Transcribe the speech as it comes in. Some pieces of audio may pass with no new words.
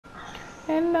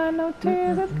And I know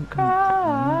tears that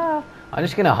cry. I'm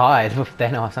just gonna hide with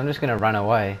Thanos. I'm just gonna run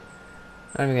away.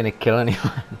 I'm not even gonna kill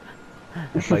anyone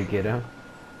if I get him.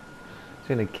 Just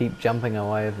gonna keep jumping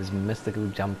away with his mystical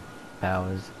jump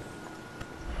powers.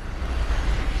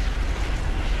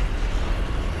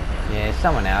 Yeah,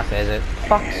 someone else has it.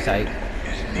 Fuck's sake.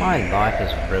 My life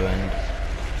is ruined.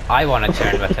 I want to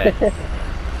turn with it.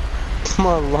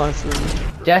 My life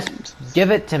is... Just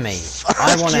give it to me.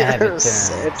 I want to have it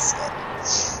turned.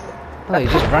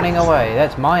 Please, just running away.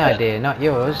 That's my idea, not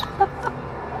yours.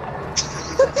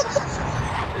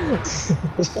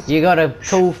 You got a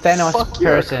cool Thanos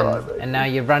person, and now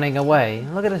you're running away.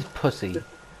 Look at this pussy.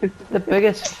 The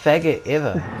biggest faggot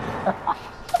ever.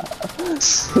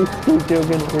 You're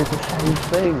gonna do the same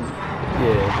thing.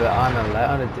 Yeah, but I'm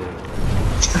allowed to do it.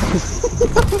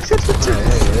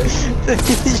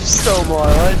 You stole my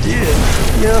idea.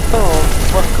 Yo,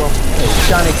 fuck off. He's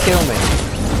trying to kill me.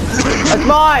 It's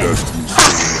mine!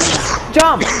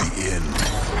 Jump!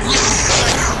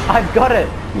 I've got it,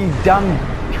 you dumb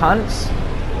cunts.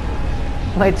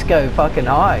 Let's go fucking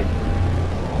hide.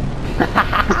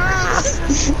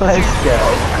 Let's go.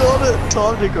 I've got it.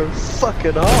 Time to go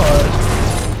fucking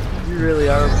hard. You really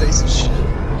are a piece of shit.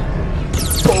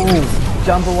 Boom!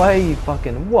 Jump away, you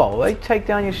fucking... Whoa, they take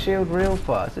down your shield real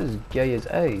fast. This is gay as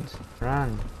AIDS.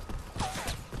 Run.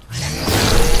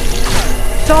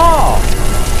 Stop!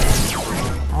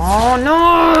 Oh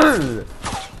no!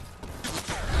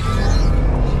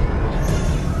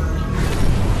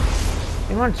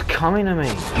 Everyone's coming to me.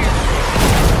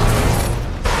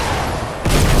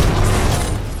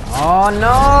 Oh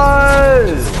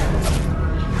no!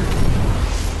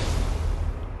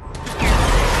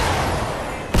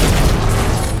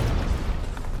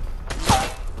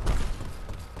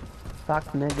 Fuck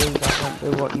niggas, I don't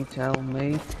do what you tell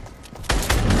me.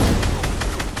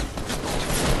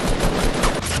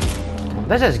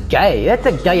 This is gay. That's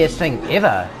the gayest thing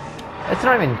ever. It's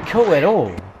not even cool at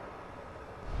all.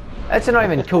 It's not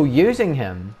even cool using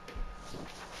him.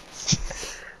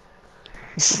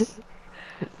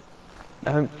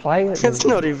 Don't play it. It's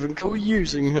not even cool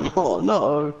using him. Oh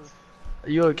no. Are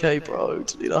you okay, bro?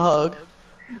 Do you need a hug?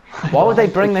 Why would they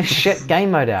bring this shit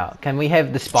game mode out? Can we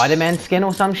have the Spider-Man skin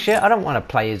or some shit? I don't want to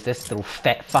play as this little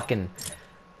fat fucking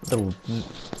little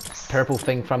purple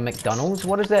thing from McDonald's.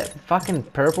 What is that fucking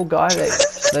purple guy that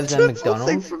lives in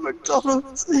McDonald's? Thing from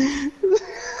McDonald's.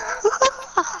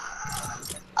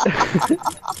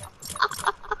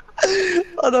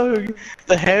 I know,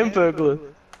 the Hamburglar.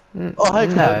 Oh,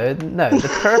 no, the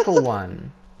purple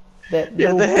one. That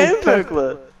yeah, the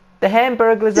Hamburglar. The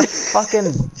Hamburglar's a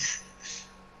fucking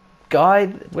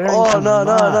guy wearing oh, a no,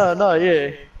 mask. no,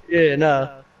 yeah, no.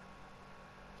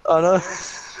 I know.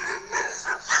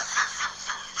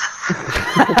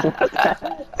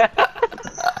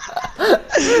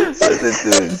 What's it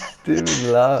doing? Stupid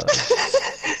laugh.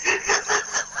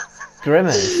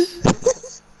 Grimace.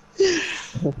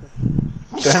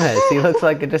 Grimace, he looks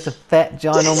like just a fat,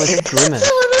 ginormous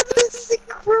Grimace.